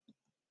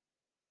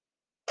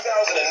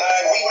2009,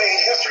 we made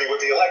history with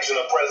the election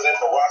of President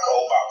Barack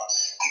Obama.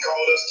 He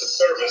called us to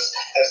service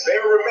as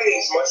there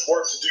remains much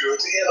work to do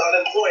to end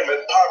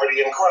unemployment,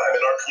 poverty, and crime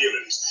in our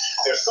communities.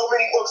 There's so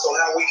many books on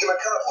how we can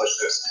accomplish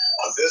this.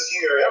 This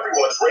year,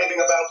 everyone's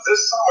raving about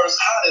this summer's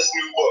hottest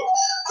new book,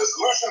 The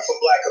Solution for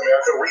Black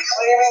America,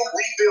 Reclaiming,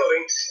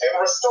 Rebuilding, and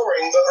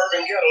Restoring the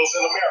Urban Ghettos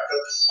in America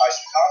by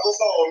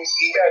Chicago's own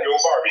Emmanuel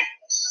Barbie.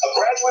 A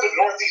graduate of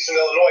Northeastern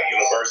Illinois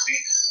University,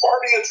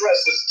 Barbie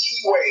addresses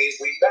key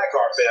ways we back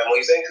our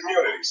families and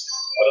communities.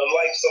 But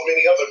unlike so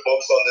many other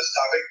books on this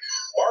topic,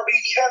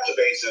 Barbie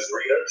captivates his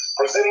reader,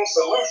 presenting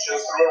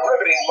solutions through a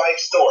riveting life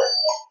story.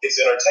 It's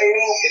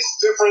entertaining, it's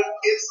different,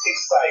 it's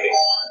exciting.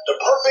 The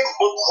perfect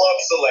book club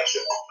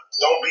selection.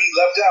 Don't be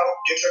left out.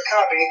 Get your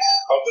copy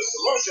of The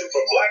Solution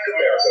for Black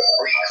America,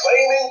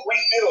 Reclaiming,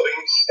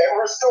 Rebuilding, and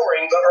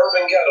Restoring the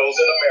Urban Ghettos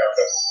in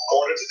America.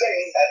 Order today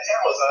at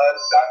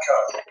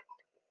Amazon.com.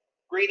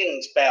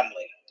 Greetings,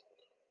 family.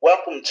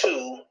 Welcome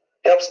to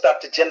Help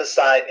Stop the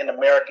Genocide in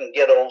American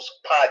Ghettos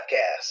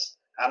podcast.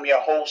 I'm your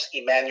host,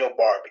 Emmanuel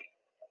Barbie.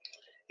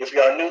 If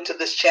you are new to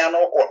this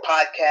channel or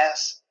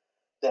podcast,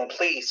 then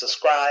please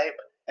subscribe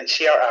and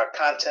share our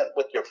content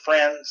with your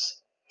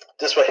friends.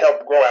 This will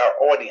help grow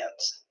our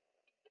audience.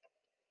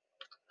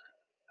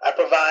 I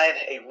provide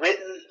a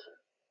written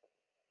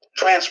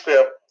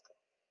transcript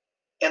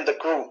in the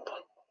group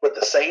with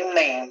the same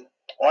name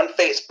on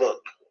Facebook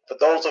for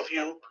those of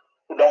you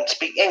who don't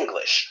speak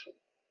English.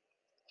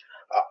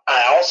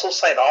 I also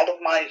cite all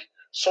of my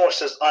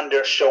sources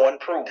under Show and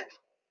Prove.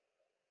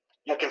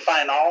 You can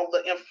find all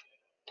the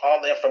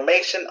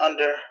information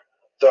under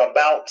the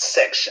About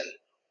section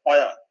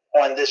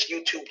on this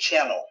YouTube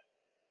channel.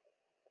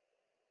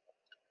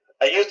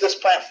 I use this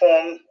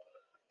platform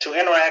to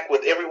interact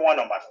with everyone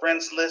on my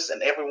friends list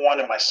and everyone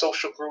in my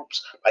social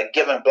groups by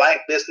giving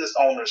Black business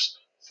owners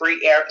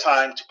free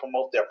airtime to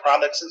promote their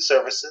products and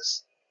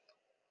services.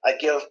 I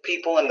give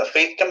people in the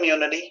faith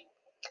community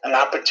an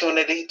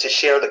opportunity to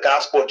share the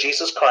gospel of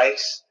Jesus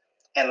Christ,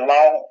 and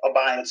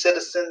law-abiding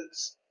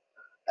citizens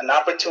an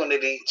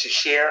opportunity to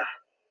share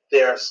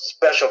their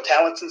special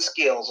talents and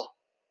skills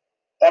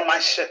on my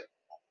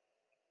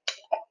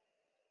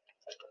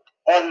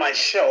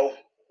show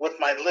with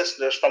my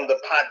listeners from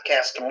the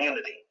podcast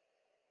community.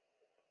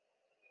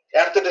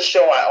 After the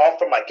show, I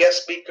offer my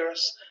guest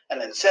speakers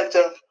an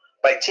incentive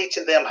by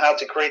teaching them how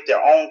to create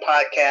their own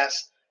podcast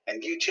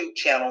and YouTube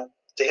channel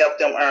to help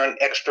them earn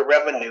extra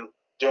revenue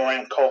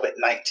during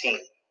COVID-19.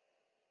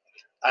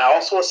 I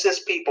also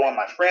assist people on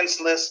my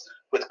friends list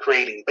with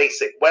creating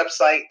basic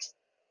websites,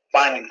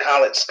 finding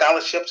college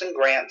scholarships and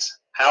grants,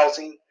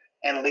 housing,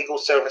 and legal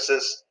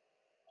services,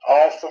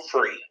 all for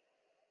free.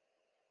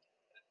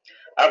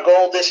 Our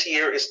goal this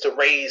year is to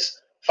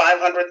raise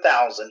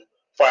 $500,000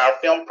 for our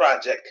film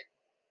project,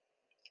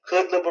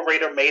 Hood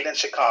Liberator Made in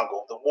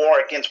Chicago, The War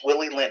Against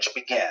Willie Lynch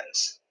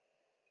Begins.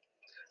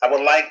 I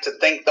would like to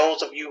thank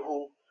those of you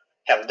who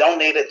have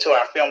donated to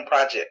our film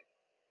project.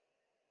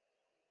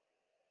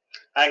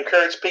 I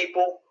encourage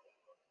people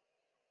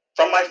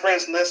from my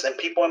friends list and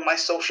people in my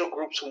social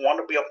groups who want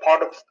to be a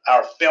part of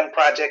our film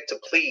project to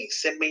please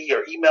send me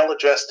your email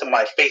address to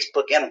my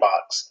Facebook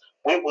inbox.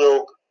 We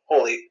will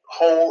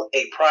hold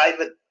a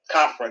private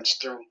conference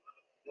through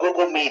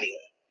Google Meeting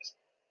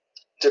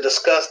to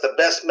discuss the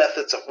best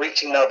methods of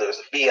reaching others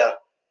via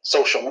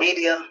social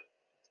media,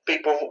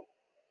 people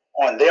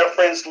on their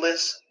friends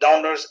list,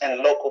 donors, and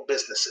local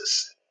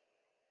businesses.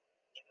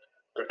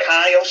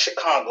 Grecaio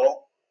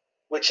Chicago,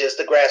 which is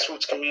the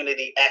Grassroots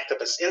Community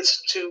Activist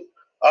Institute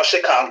of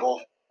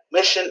Chicago,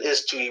 mission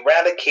is to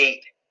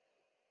eradicate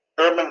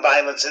urban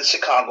violence in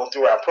Chicago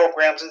through our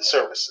programs and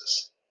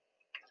services.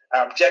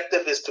 Our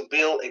objective is to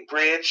build a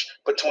bridge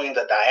between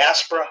the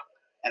diaspora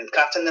and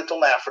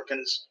continental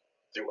Africans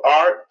through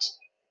art,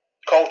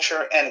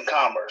 culture, and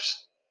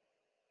commerce.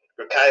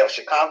 Grecaio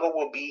Chicago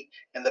will be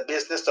in the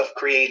business of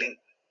creating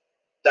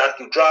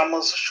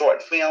docudramas,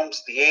 short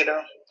films,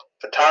 theater,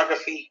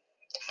 photography,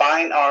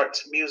 fine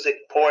arts, music,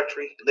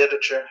 poetry,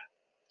 literature,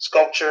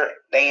 sculpture,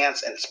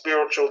 dance, and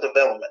spiritual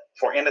development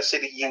for inner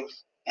city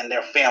youth and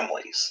their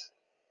families.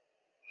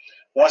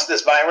 Once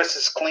this virus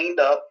is cleaned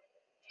up,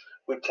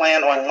 we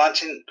plan on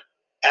launching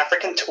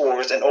African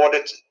tours in order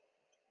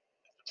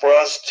for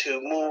us to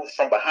move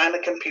from behind the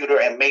computer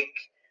and make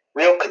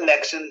real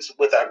connections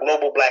with our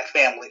global Black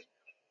family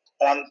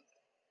on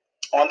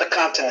the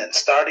continent,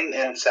 starting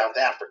in South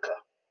Africa.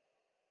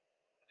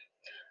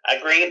 I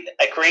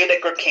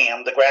created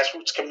GRCAM, the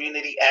Grassroots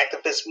Community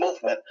Activist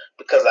Movement,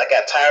 because I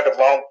got tired of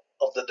all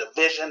of the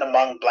division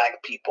among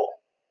Black people.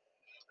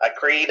 I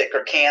created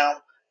GRCAM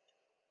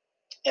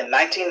in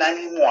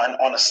 1991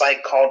 on a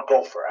site called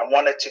Gopher. I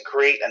wanted to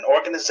create an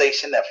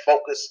organization that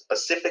focused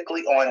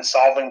specifically on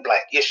solving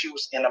Black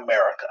issues in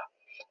America.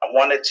 I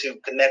wanted to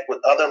connect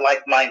with other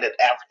like-minded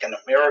African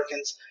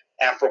Americans,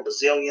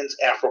 Afro-Brazilians,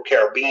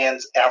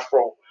 Afro-Caribbeans,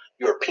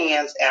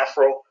 Afro-Europeans,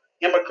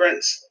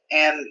 Afro-immigrants,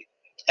 and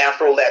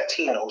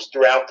Afro-Latinos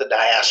throughout the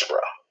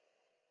diaspora.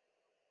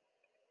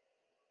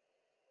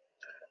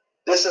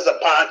 This is a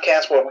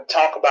podcast where we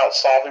talk about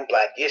solving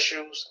Black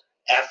issues,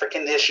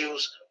 African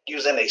issues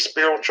using a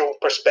spiritual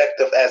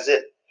perspective as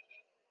it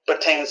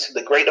pertains to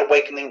the great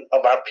awakening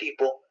of our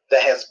people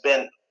that has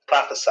been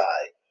prophesied.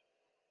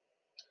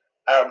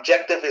 Our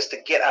objective is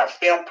to get our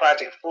film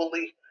project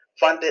fully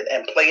funded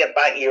and play it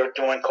by ear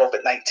during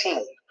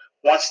COVID-19.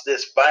 Once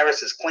this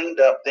virus is cleaned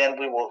up, then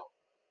we will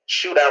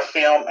shoot our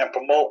film and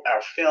promote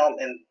our film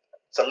in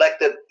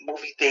selected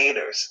movie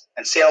theaters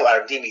and sell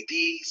our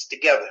DVDs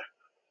together.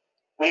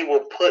 We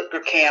will put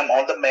GRCAM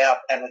on the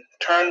map and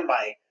turn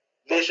my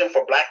vision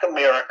for Black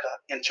America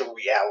into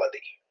reality.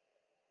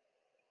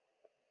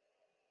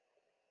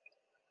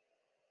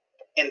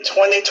 In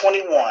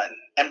 2021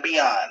 and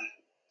beyond,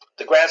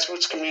 the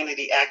Grassroots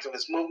Community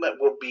Activist Movement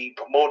will be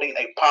promoting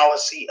a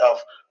policy of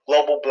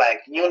global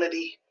Black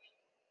unity,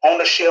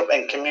 ownership,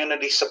 and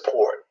community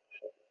support.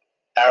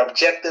 Our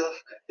objective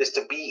is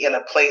to be in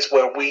a place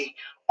where we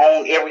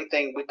own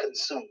everything we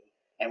consume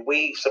and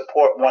we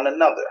support one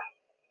another.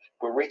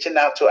 We're reaching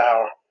out to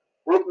our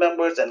group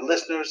members and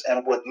listeners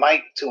and would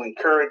like to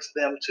encourage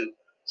them to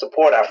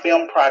support our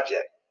film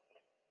project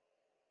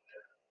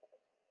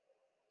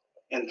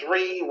in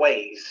 3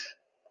 ways.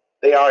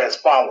 They are as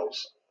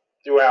follows: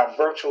 through our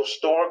virtual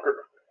store,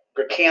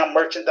 GRCAM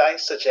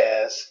merchandise such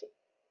as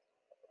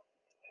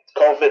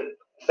COVID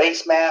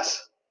face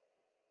masks,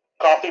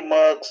 coffee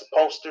mugs,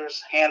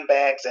 posters,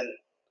 handbags, and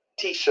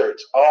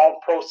t-shirts. All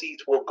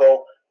proceeds will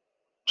go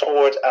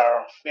towards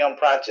our film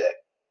project.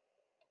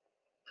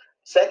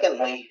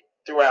 Secondly,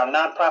 through our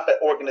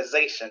nonprofit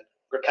organization,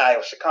 GRCI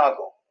of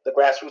Chicago, the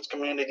Grassroots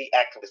Community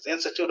Activist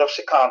Institute of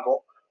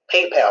Chicago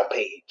PayPal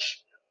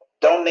page.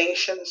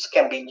 Donations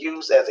can be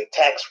used as a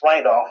tax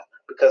write-off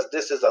because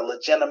this is a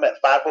legitimate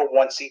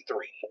 501c3.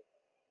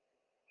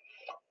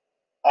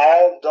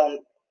 All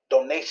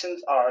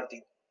donations are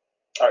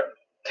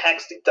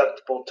tax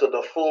deductible to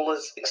the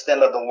fullest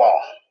extent of the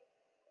law.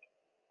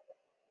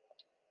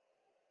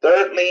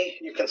 Thirdly,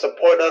 you can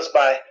support us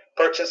by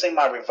purchasing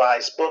my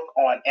revised book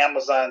on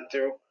Amazon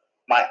through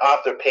my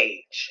author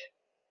page.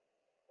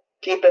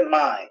 Keep in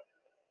mind,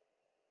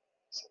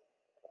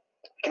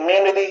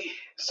 community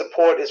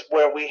support is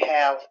where we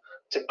have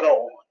to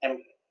go, and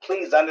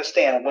please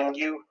understand, when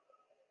you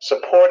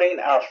supporting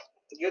our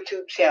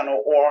YouTube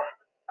channel or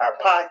our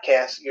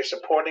podcast, you're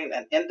supporting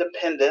an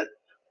independent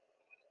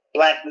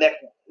Black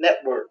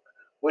network,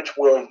 which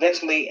will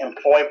eventually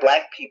employ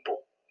Black people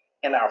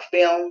in our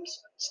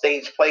films,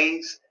 stage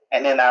plays,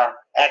 and in our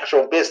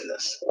actual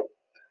business.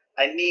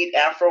 I need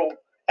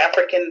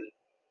African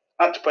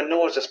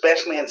entrepreneurs,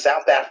 especially in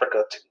South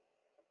Africa,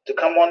 to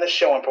come on the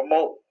show and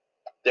promote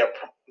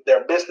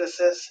their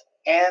businesses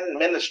and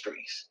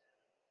ministries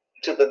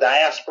to the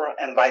diaspora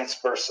and vice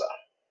versa.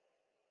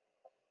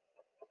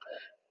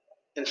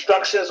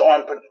 Instructions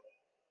on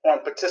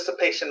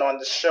participation on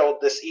the show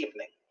this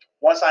evening.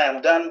 Once I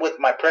am done with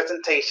my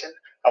presentation,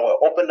 I will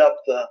open up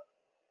the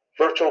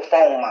virtual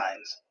phone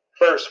lines.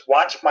 First,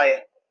 watch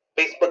my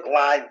Facebook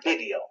Live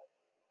video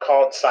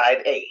called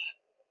Side A.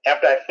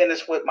 After I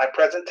finish with my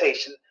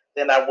presentation,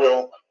 then I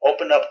will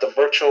open up the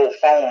virtual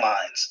phone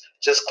lines.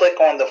 Just click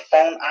on the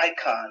phone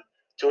icon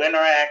to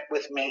interact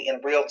with me in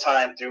real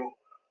time through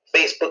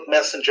Facebook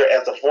Messenger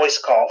as a voice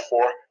call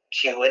for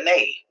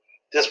Q&A.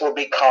 This will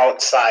be called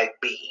Side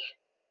B.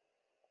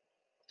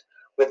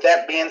 With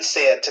that being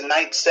said,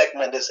 tonight's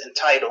segment is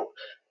entitled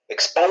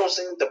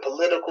Exposing the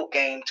Political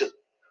Game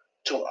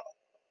to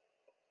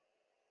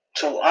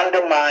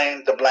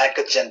Undermine the Black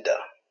Agenda.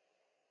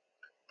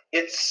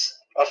 It's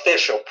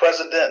official.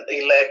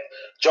 President-elect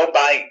Joe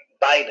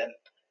Biden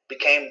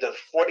became the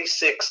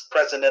 46th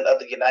President of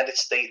the United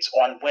States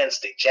on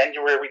Wednesday,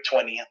 January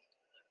 20th,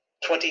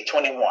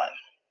 2021.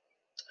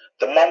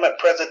 The moment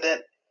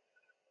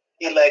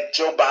President-elect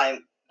Joe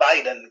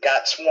Biden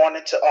got sworn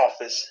into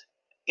office,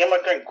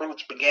 immigrant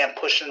groups began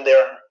pushing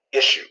their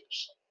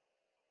issues.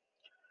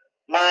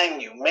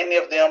 Mind you, many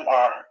of them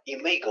are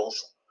illegals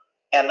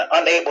and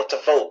unable to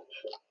vote.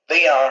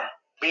 They are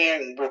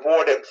being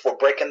rewarded for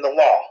breaking the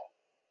law.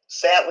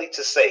 Sadly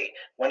to say,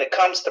 when it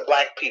comes to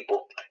Black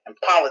people and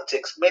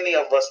politics, many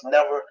of us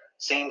never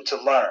seem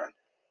to learn.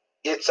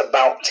 It's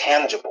about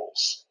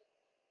tangibles.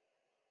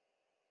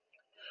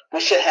 We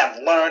should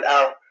have learned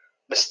our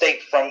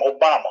mistake from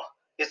Obama.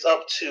 It's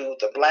up to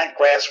the Black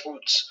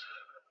grassroots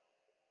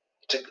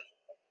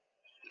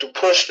to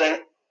push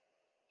the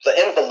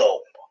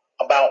envelope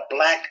about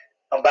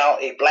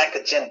a Black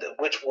agenda,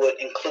 which would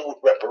include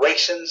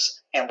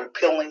reparations and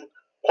repealing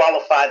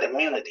qualified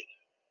immunity.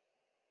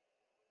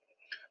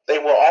 They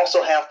will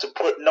also have to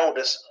put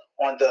notice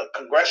on the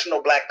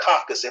Congressional Black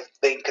Caucus if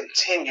they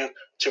continue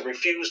to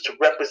refuse to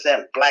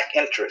represent Black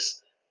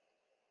interests.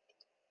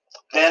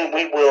 Then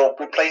we will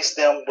replace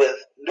them with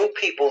new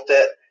people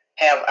that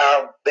have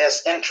our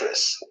best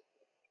interests.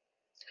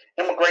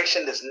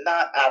 Immigration is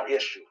not our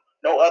issue.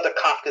 No other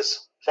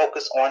caucus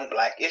focus on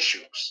Black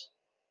issues.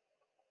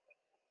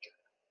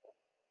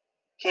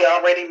 He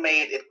already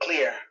made it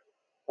clear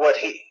what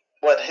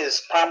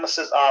his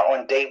promises are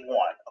on day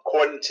one,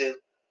 according to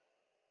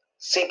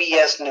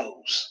CBS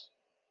News.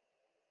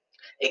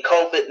 A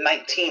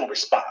COVID-19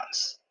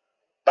 response.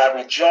 by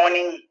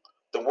rejoining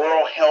the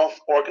World Health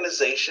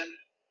Organization,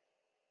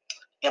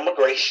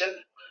 immigration.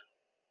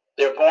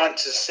 They're going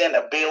to send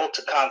a bill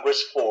to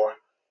Congress for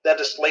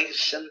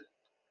legislative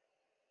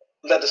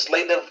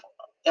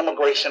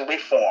immigration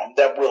reform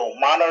that will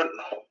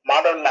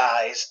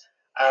modernize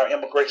our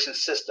immigration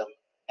system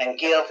and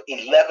give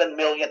 11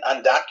 million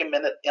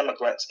undocumented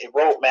immigrants a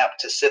roadmap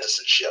to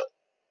citizenship.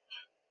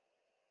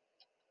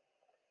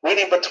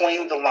 Reading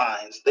between the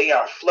lines, they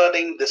are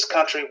flooding this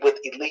country with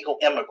illegal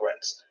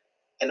immigrants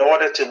in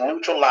order to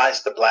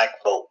neutralize the black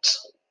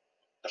votes.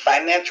 The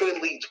financial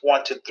elites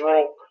want to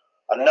throw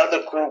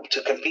another group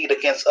to compete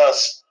against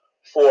us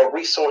for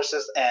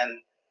resources, and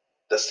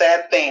the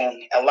sad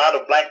thing, a lot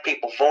of black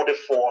people voted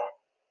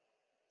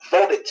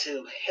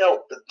to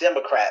help the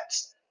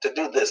Democrats to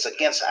do this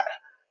against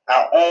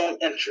our own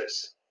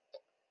interests.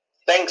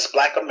 Thanks,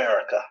 Black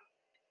America.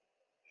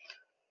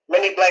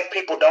 Many black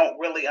people don't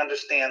really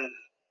understand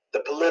the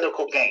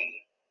political game.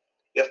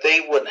 If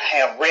they would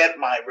have read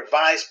my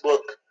revised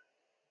book,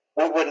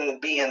 we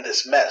wouldn't be in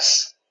this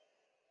mess.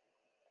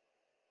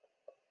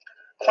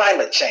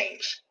 Climate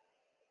change.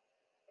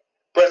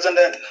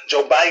 President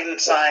Joe Biden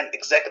signed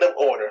executive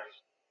order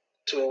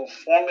to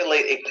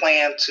formulate a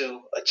plan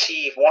to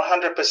achieve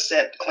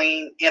 100%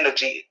 clean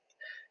energy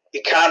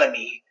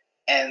economy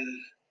and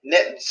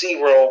net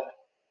zero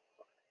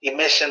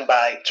emission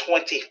by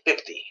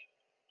 2050.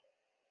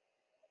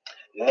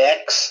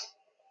 Next,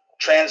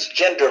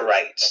 transgender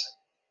rights.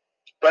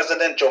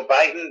 President Joe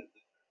Biden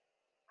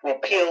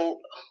repealed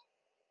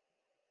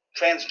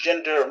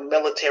transgender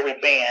military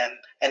ban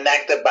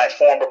enacted by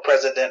former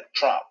President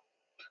Trump,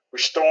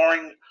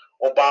 restoring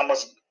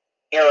Obama's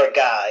era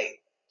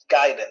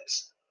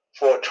guidance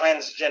for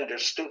transgender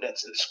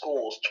students in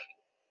schools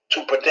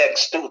to protect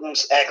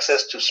students'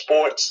 access to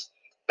sports,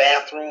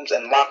 bathrooms,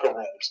 and locker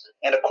rooms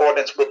in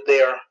accordance with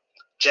their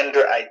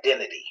gender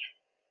identity.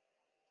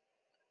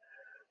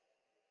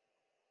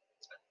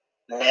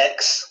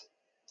 Next,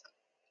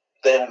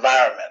 the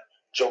environment.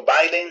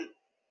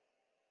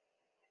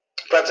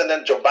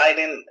 President Joe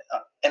Biden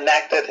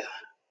enacted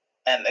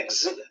an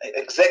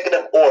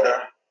executive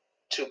order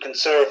to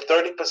conserve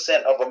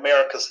 30% of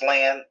America's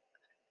land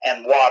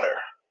and water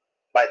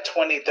by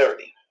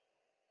 2030.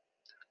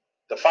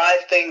 The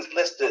 5 things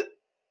listed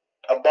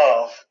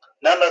above,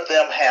 none of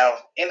them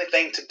have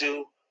anything to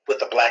do with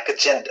the black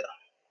agenda.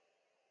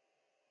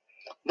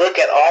 Look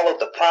at all of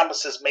the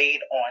promises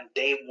made on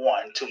day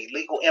one to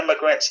illegal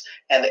immigrants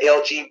and the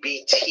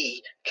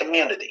LGBT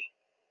community.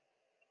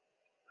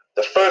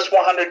 The first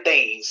 100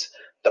 days,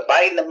 the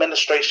Biden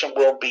administration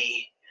will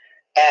be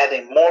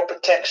adding more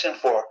protection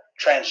for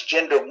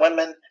transgender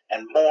women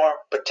and more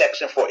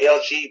protection for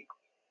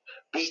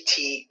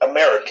LGBT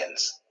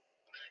Americans.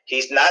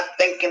 He's not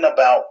thinking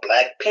about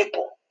black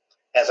people.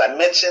 As I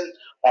mentioned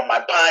on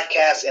my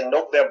podcast in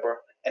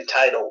November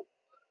entitled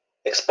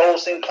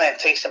Exposing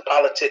Plantation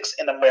Politics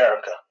in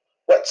America,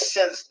 what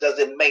sense does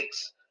it make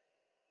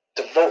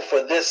to vote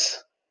for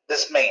this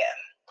man?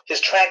 His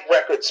track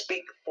record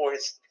speaks for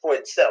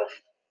itself.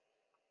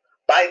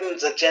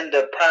 Biden's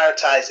agenda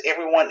prioritizes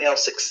everyone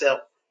else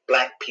except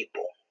black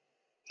people.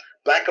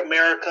 Black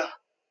America,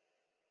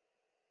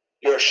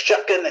 your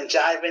shucking and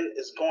jiving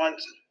is going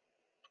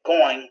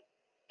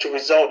to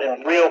result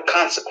in real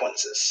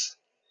consequences.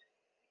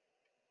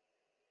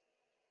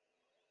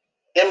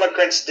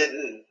 Immigrants did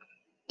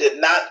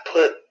not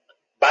put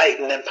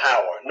Biden in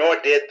power, nor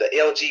did the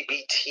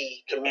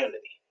LGBT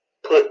community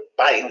put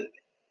Biden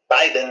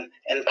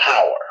in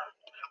power.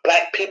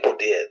 Black people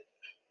did.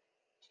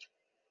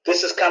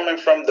 This is coming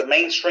from the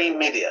mainstream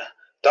media.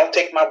 Don't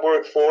take my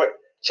word for it.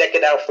 Check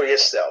it out for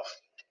yourself.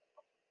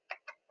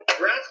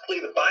 Graphically,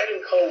 the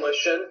Biden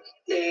coalition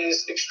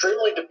is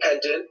extremely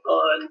dependent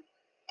on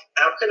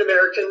African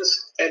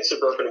Americans and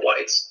suburban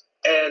whites.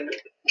 And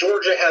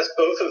Georgia has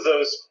both of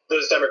those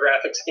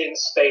demographics in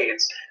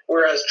spades,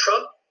 whereas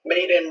Trump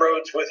made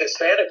inroads with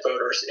Hispanic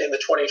voters in the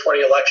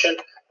 2020 election,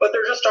 but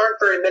there just aren't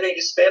very many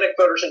Hispanic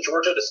voters in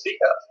Georgia to speak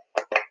of.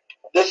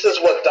 This is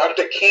what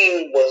Dr.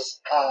 King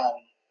was,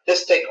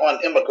 his take on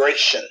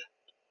immigration.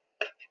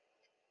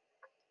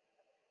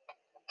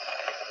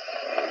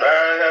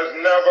 There has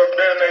never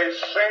been a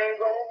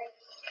single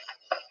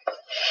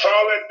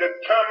solid,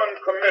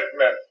 determined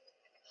commitment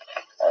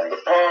on the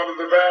part of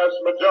the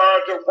vast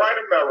majority of white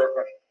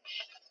Americans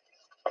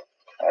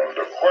on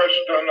the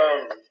question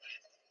of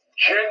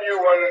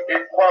genuine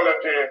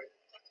equality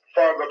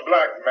for the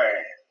black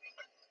man.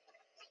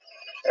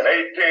 In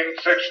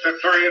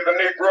 1863, the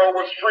Negro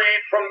was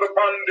freed from the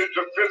bondage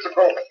of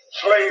physical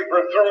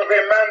slavery through the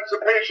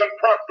Emancipation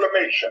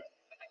Proclamation.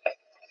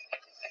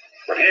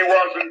 But he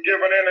wasn't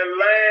given any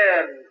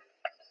land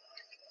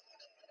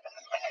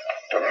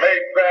to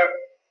make that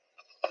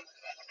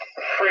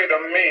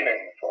freedom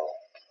meaningful.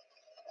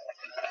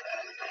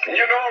 And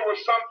you know, it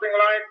was something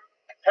like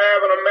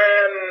having a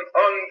man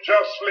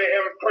unjustly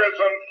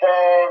imprisoned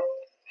for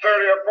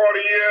 30 or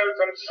 40 years,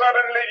 and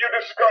suddenly you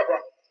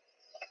discover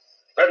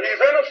that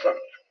he's innocent,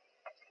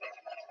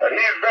 that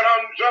he's been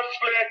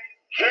unjustly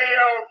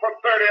jailed for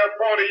 30 or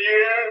 40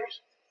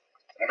 years,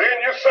 and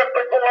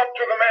simply go up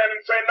to the man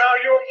and say, now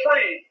you're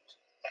free.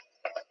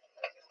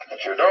 But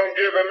you don't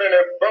give him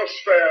any bus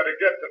fare to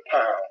get to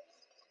town.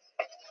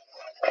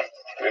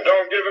 You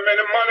don't give him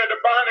any money to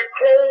buy any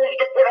clothes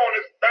to put on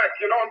his back.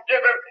 You don't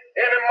give him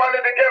any money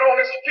to get on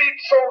his feet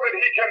so that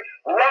he can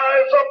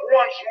rise up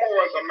once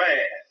more as a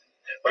man.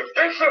 But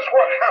this is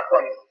what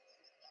happened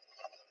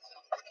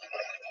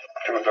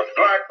to the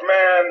black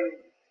man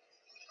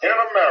in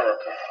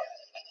America.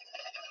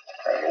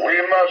 And we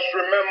must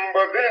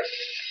remember this,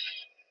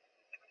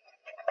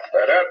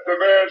 that at the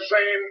very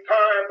same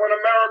time when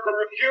America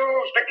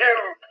refused to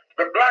give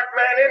the black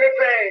man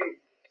anything,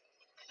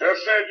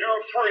 just said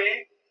you're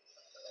free,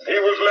 he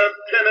was left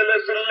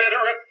penniless,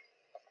 illiterate,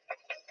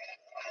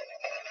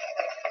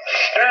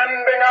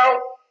 standing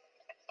out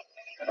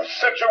in a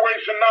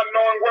situation not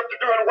knowing what to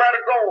do and where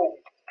to go.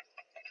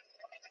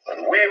 But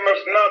we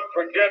must not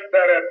forget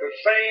that at the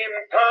same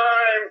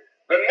time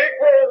the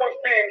Negro was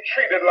being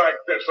treated like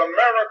this,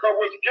 America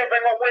was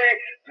giving away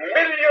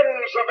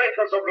millions of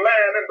acres of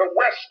land in the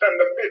West and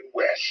the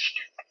Midwest.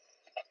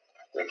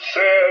 It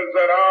says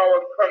that our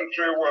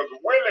country was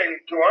willing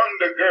to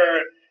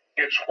undergird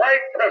its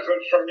white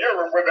peasants from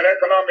Europe with an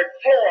economic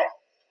floor.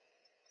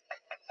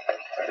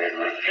 And it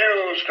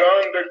refused to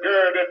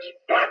undergird its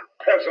black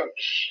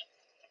peasants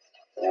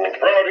who were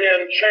brought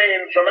in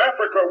chained from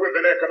Africa with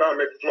an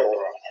economic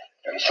floor.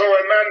 And so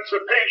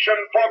emancipation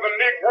for the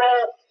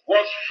Negro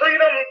was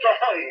freedom to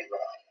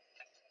hunger.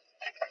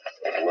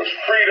 It was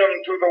freedom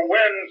to the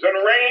winds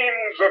and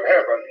rains of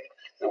heaven.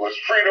 It was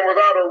freedom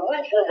without a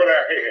roof over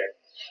their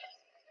heads.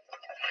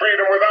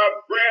 Freedom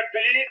without bread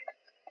to eat.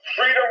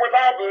 Freedom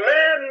without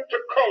land to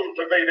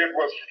cultivate. It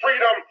was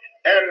freedom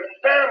and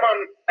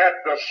famine at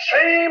the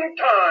same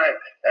time.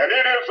 And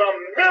it is a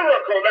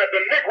miracle that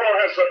the Negro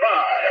has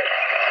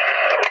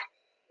survived.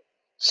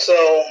 So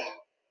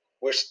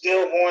we're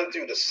still going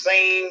through the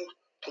same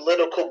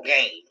political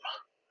game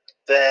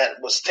that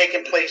was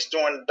taking place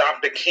during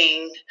Dr.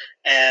 King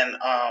and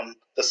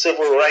the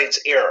Civil Rights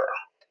era.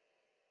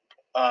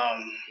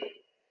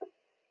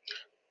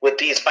 With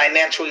these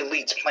financial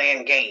elites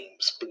playing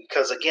games.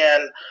 Because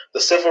again, the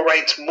Civil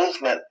Rights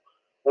movement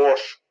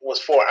was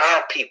for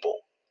our people.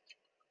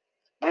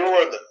 We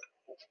were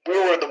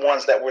the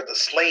ones that were the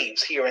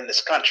slaves here in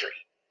this country.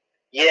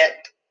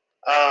 Yet,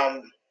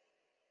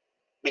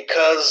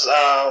 because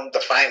our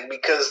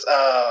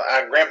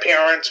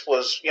grandparents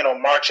was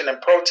marching and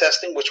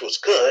protesting, which was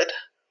good,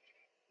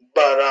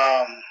 but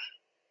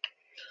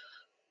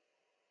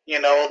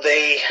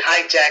they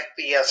hijacked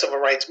the civil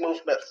rights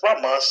movement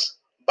from us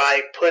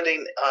by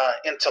putting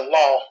into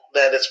law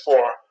that it's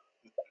for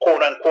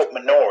quote unquote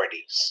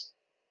minorities.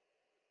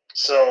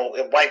 So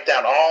it wiped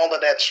out all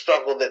of that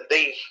struggle that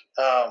they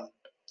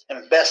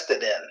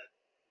invested in,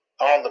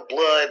 all the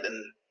blood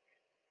and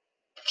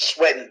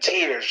sweat and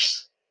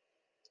tears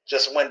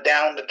just went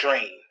down the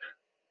drain.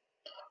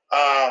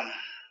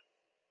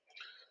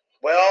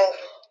 Well,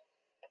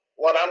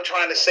 what I'm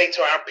trying to say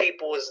to our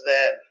people is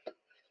that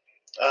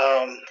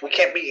we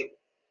can't be,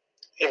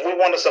 if we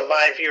want to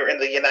survive here in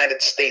the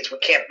United States, we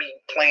can't be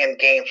playing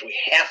games. We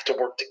have to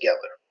work together.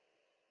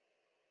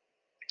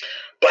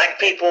 Black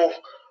people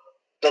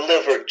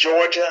delivered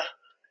Georgia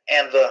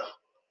and the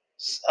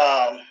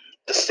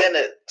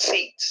Senate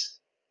seats,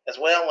 as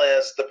well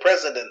as the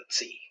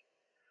presidency,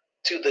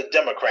 to the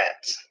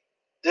Democrats.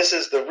 This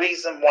is the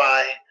reason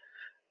why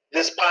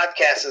this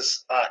podcast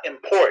is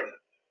important.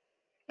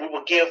 We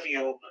will give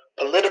you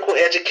political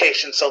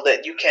education so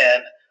that you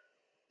can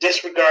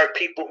disregard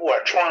people who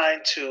are trying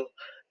to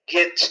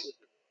get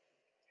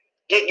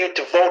you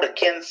to vote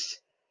against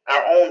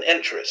our own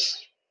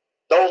interests.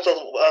 Those of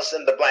us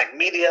in the black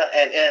media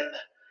and in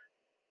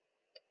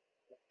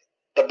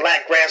the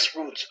black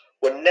grassroots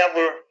will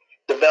never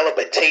develop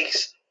a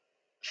taste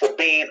for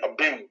being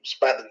abused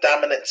by the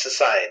dominant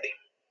society.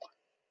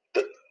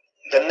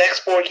 The next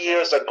 4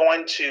 years are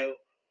going to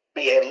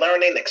be a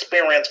learning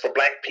experience for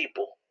black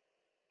people.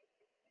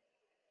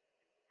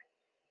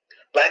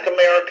 Black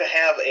America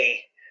have a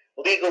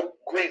legal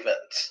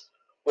grievance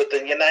with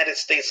the United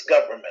States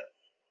government.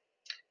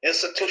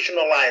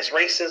 Institutionalized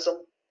racism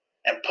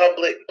and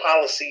public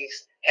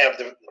policies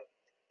have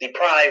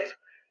deprived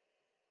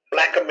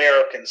Black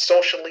Americans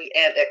socially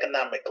and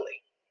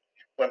economically.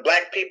 When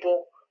black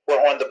people were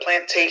on the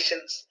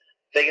plantations,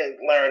 they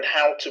learned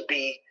how to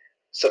be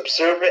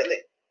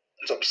subservient,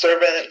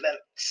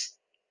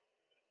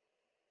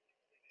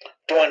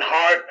 doing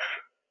hard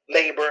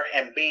labor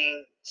and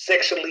being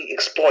sexually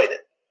exploited.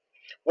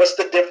 What's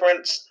the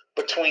difference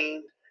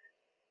between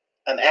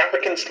an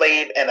African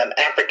slave and an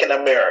African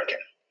American?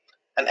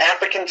 An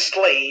African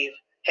slave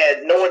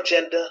had no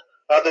agenda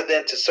other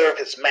than to serve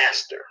his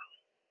master.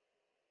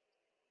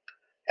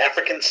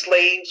 African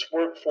slaves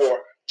worked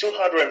for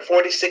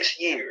 246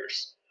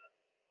 years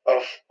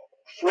of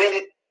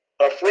free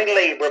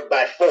labor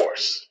by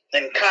force.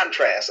 In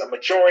contrast, a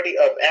majority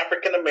of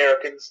African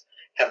Americans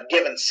have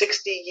given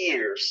 60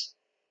 years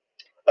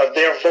of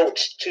their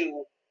votes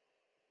to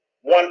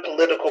one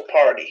political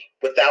party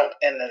without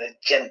an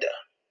agenda.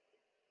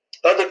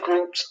 Other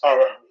groups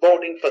are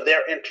voting for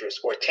their interests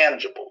or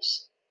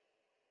tangibles.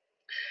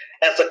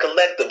 As a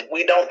collective,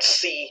 we don't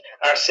see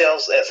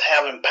ourselves as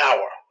having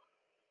power.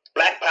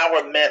 Black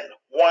power meant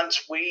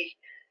once we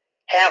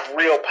have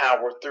real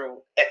power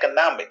through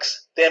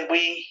economics, then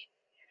we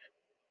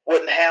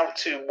wouldn't have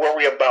to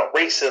worry about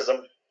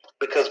racism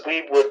because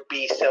we would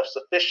be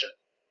self-sufficient.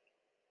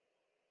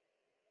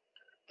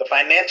 The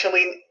financial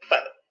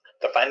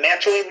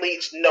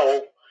elites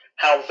know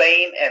how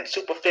vain and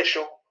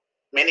superficial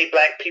many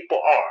black people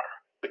are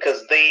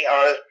because they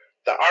are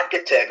the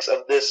architects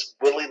of this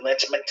Willie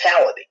Lynch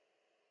mentality.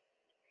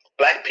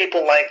 Black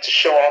people like to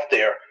show off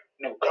their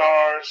new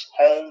cars,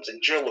 homes,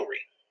 and jewelry.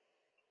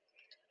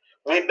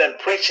 We've been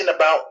preaching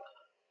about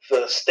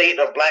the state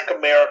of Black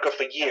America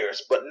for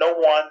years, but no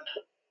one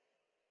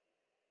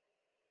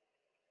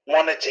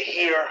wanted to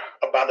hear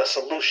about a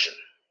solution.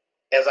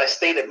 As I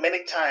stated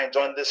many times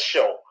on this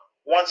show,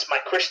 once my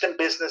Christian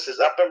business is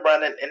up and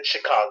running in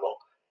Chicago,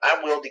 I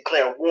will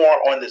declare war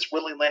on this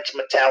Willie Lynch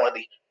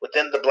mentality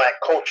within the black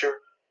culture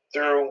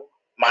through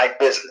my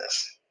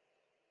business.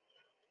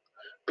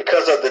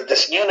 Because of the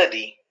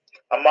disunity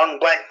among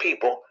black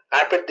people,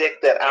 I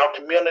predict that our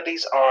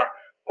communities are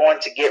going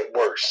to get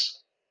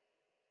worse.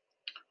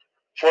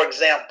 For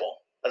example,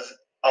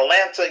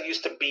 Atlanta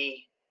used to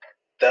be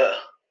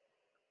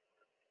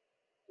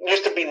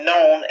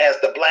known as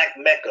the black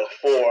mecca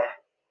for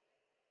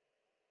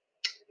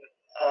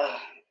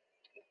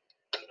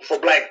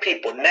black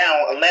people.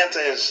 Now Atlanta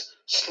is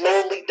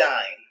slowly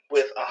dying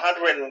with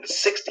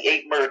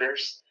 168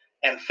 murders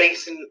and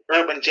facing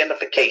urban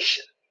gentrification.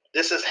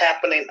 This is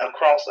happening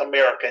across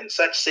America in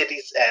such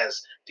cities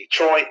as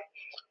Detroit,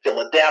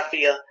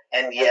 Philadelphia,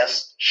 and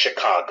yes,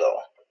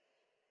 Chicago.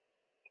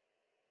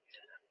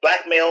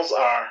 Black males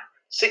are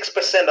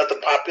 6% of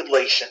the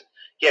population,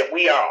 yet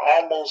we are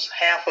almost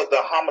half of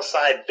the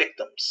homicide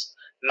victims.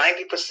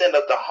 90%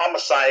 of the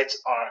homicides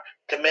are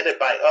committed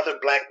by other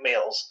black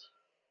males,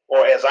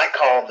 or as I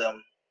call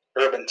them,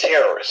 urban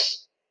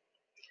terrorists.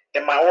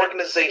 In my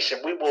organization,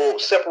 we will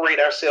separate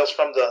ourselves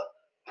from the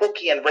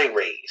Pookie and Ray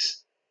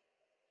Rays.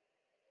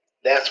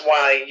 That's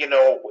why,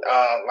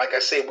 like I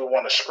said, we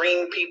want to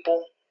screen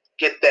people,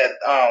 get that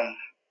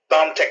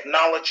thumb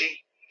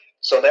technology,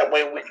 so that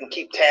way we can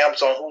keep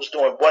tabs on who's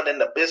doing what in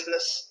the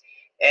business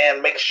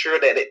and make sure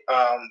that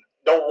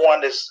no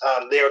one is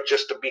there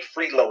just to be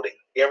freeloading.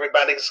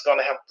 Everybody's going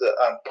to have to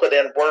put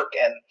in work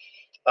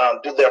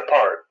and do their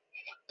part.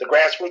 The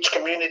grassroots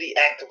community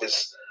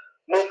activist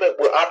movement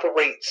will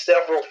operate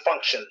several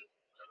functions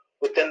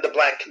within the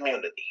black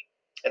community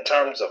in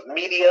terms of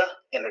media,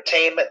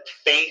 entertainment,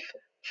 faith,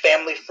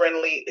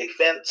 family-friendly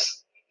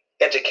events,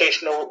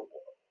 educational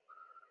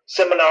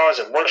seminars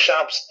and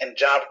workshops, and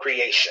job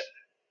creation.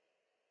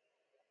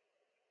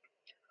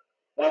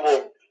 We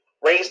will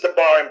raise the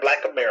bar in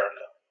Black America.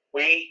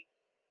 We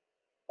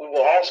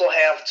will also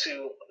have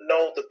to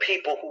know the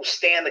people who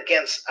stand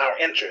against our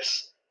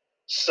interests.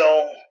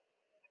 So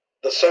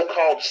the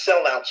so-called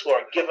sellouts who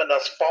are giving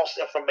us false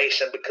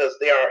information because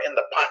they are in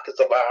the pockets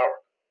of our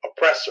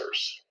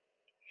oppressors.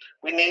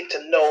 We need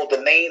to know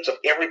the names of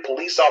every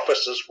police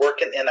officer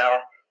working in our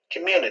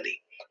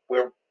community.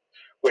 We're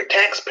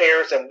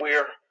taxpayers and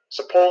we're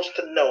supposed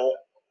to know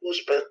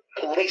who's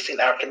policing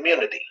our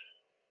community.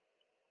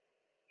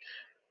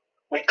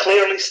 We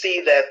clearly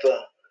see that the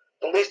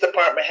police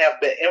department have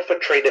been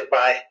infiltrated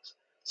by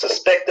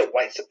suspected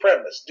white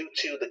supremacists due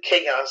to the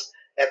chaos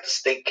at the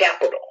state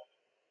capitol.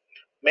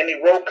 Many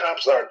road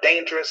cops are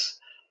dangerous.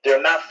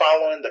 They're not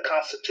following the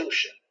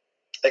Constitution.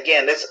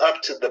 Again, it's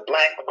up to the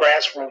black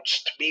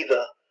grassroots to be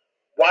the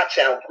watch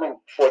out group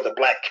for the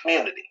black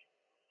community.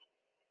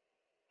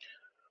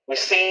 We've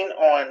seen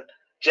on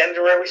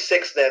January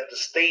 6th that the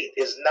state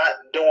is not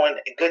doing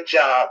a good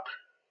job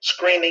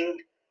screening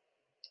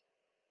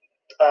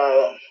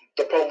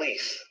the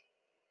police.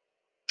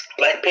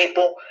 Black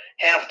people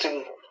have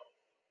to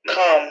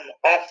come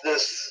off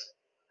this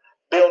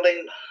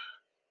building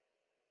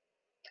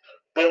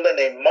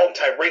a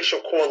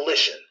multiracial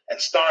coalition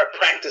and start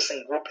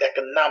practicing group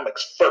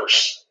economics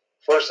first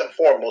and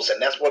foremost,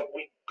 and that's what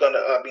we're going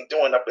to be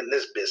doing up in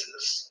this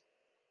business.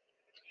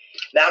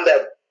 Now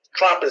that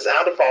Trump is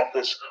out of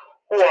office,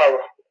 who are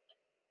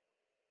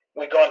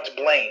we going to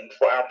blame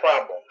for our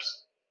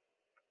problems?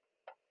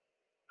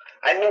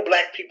 I knew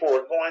black people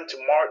were going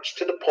to march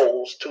to the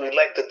polls to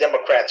elect the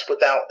Democrats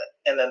without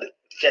an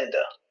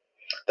agenda.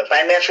 The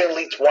financial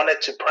elites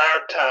wanted to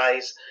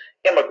prioritize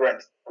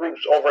immigrant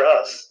groups over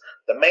us.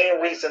 The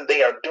main reason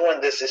they are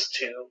doing this is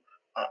to,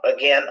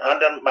 again,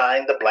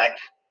 undermine the black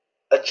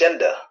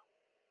agenda.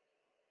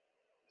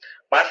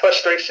 My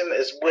frustration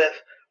is with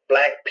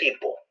black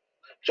people.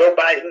 Joe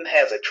Biden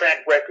has a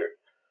track record.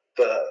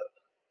 The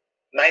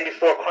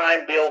 94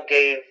 crime bill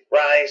gave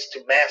rise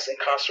to mass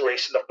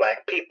incarceration of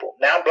black people.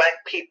 Now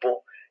black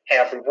people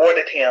have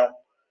rewarded him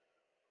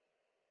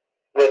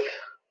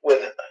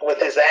with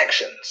his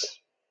actions.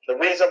 The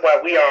reason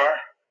why we are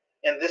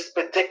in this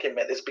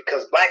predicament is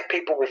because black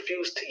people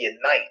refuse to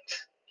unite.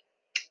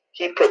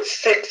 He put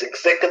 6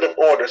 executive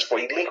orders for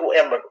illegal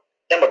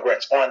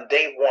immigrants on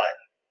day one.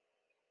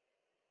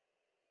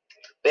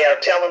 They are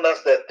telling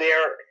us that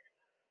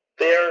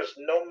there's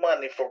no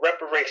money for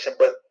reparation,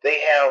 but they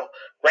have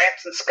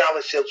grants and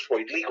scholarships for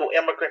illegal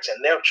immigrants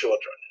and their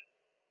children.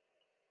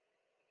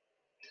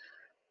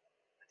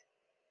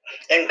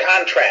 In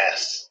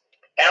contrast,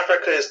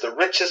 Africa is the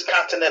richest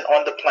continent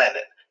on the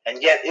planet,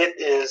 and yet it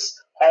is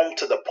home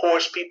to the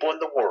poorest people in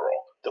the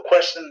world. The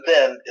question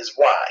then is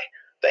why?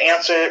 The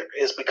answer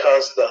is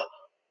because the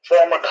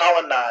former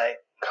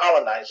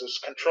colonizers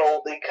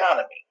controlled the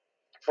economy.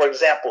 For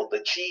example, the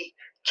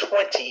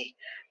G20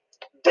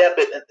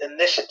 debit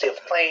initiative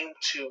claimed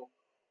to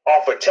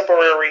offer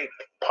temporary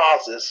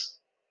pauses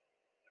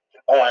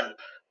on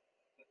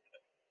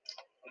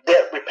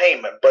debt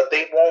repayment, but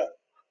they won't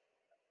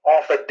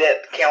offer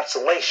debt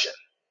cancellation.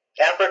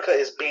 Africa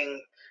is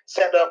being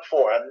set up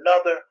for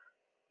another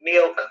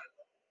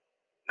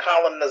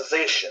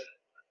neo-colonization,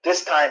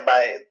 this time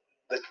by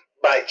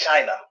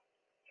China.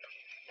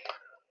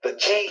 The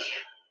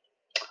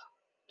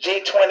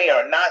G20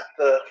 are not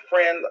the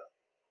friend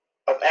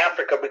of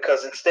Africa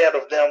because instead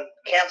of them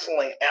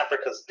canceling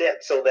Africa's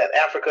debt so that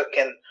Africa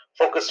can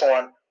focus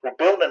on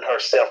rebuilding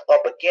herself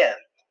up again,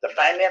 the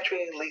financial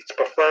elites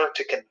prefer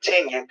to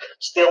continue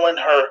stealing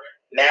her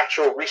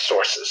natural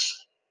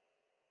resources.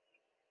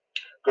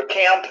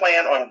 Gurkhan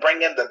plan on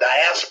bringing the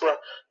diaspora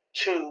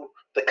to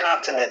the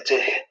continent to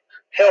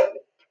help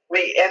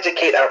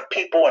re-educate our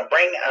people and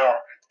bring our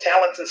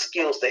talents and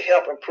skills to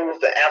help improve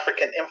the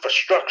African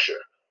infrastructure,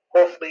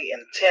 hopefully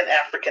in 10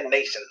 African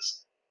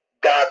nations,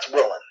 God's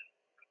willing.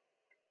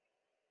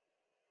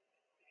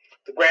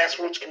 The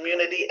grassroots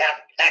community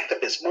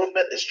activist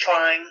movement is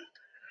trying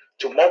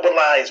to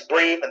mobilize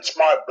brave and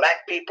smart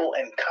Black people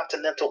and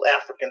continental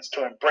Africans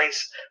to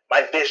embrace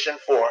my vision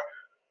for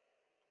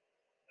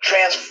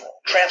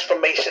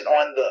transformation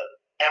on the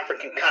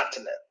African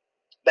continent.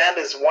 That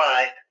is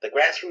why the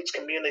Grassroots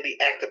Community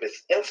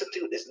Activist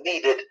Institute is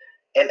needed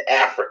in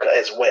Africa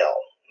as well,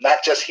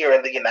 not just here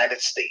in the United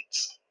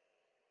States,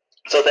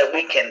 so that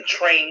we can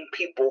train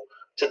people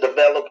to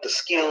develop the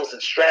skills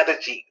and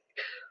strategic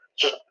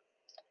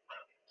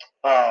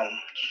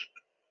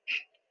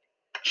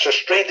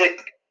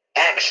strategic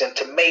action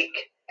to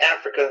make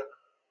Africa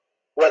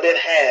what it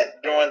had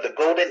during the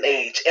Golden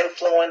Age,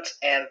 influence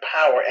and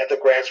power at the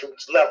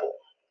grassroots level.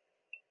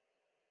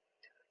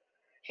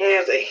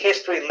 Here's a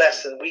history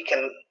lesson we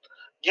can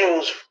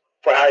use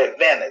for our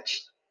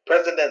advantage.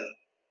 President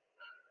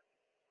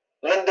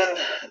Lyndon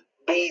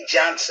B.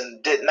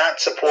 Johnson did not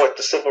support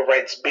the Civil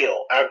Rights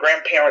Bill. Our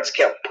grandparents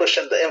kept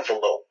pushing the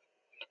envelope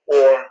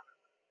or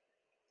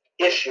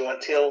issue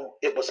until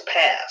it was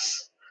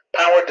passed.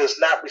 Power does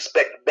not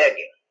respect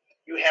begging.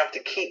 You have to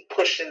keep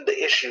pushing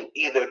the issue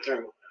either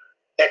through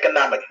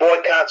economic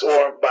boycotts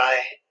or by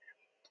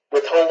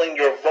withholding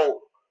your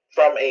vote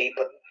from a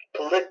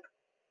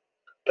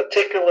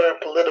particular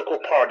political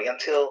party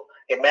until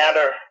a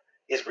matter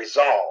is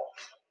resolved.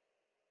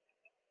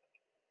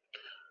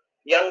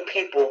 Young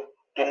people,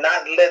 do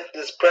not let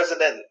this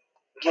president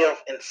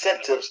give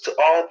incentives to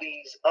all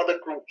these other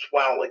groups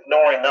while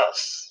ignoring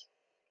us.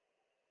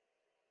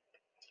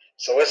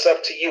 So it's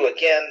up to you.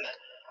 Again,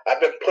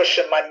 I've been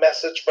pushing my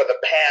message for the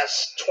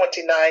past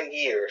 29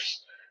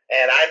 years,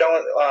 and I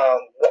don't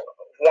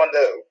want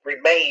to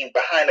remain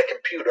behind a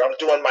computer. I'm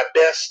doing my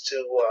best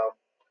to,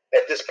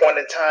 at this point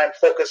in time,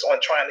 focus on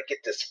trying to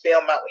get this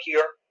film out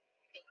here.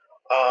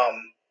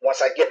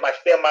 Once I get my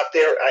film out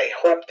there, I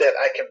hope that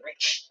I can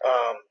reach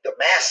the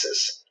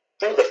masses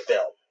through the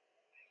film.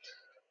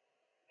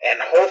 And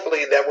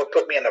hopefully that would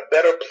put me in a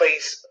better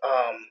place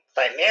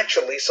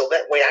financially, so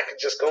that way I can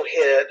just go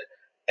ahead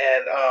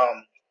and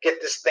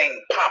get this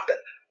thing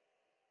popping.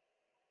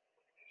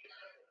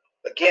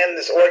 Again,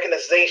 this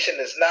organization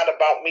is not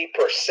about me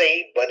per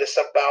se, but it's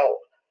about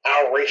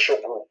our racial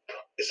group.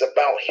 It's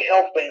about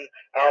helping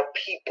our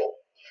people.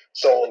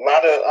 So a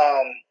lot of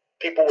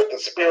people with the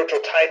spiritual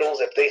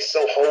titles, if they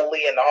so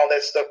holy and all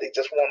that stuff, they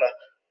just want to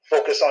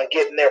focus on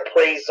getting their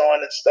praise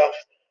on and stuff,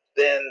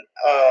 then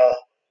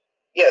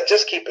yeah,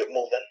 just keep it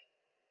moving.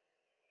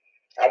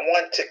 I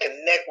want to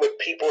connect with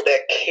people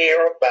that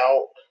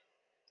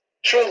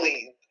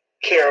truly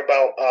care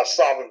about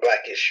solving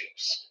Black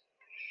issues.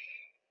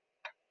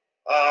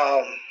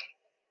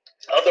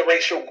 Other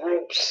racial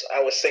groups,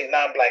 I would say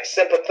non-Black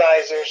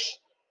sympathizers.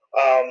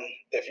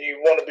 If you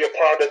want to be a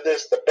part of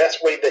this, the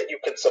best way that you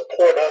can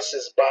support us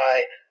is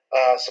by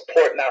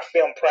supporting our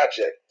film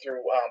project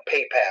through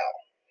PayPal,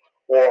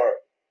 or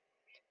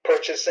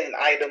purchasing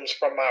items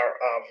from our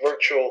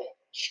virtual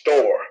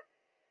store,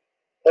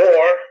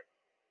 or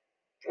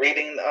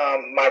reading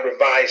my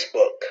revised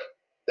book.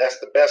 That's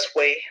the best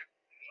way.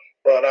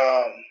 But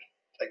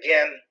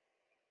again,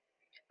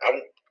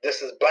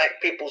 this is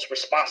Black people's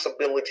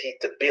responsibility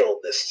to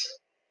build this.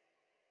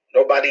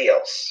 Nobody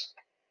else.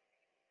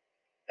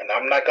 And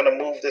I'm not going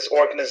to move this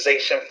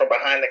organization from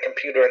behind the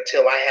computer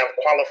until I have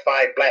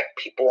qualified Black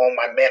people on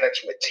my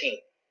management team.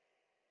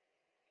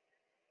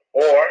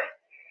 Or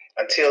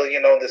until,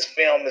 this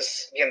film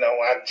is,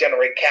 I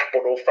generate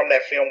capital from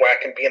that film where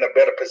I can be in a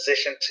better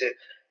position to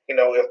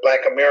if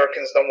Black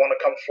Americans don't want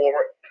to come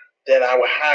forward, then I would highly